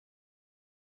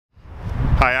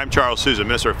Hi, I'm Charles Sousa,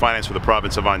 Minister of Finance for the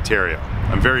Province of Ontario.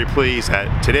 I'm very pleased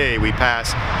that today we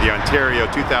passed the Ontario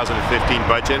 2015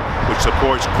 budget, which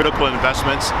supports critical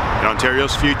investments in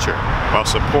Ontario's future, while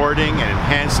supporting and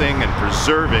enhancing and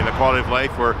preserving the quality of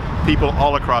life for people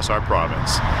all across our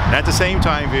province. And at the same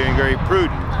time, being very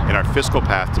prudent in our fiscal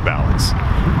path to balance.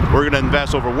 We're going to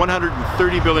invest over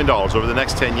 $130 billion over the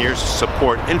next 10 years to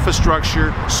support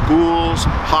infrastructure, schools,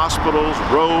 hospitals,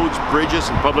 roads, bridges,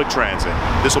 and public transit.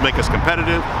 This will make us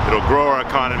competitive, it'll grow our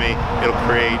economy, it'll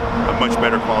create a much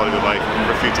better quality of life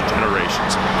for future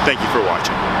generations. Thank you for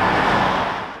watching.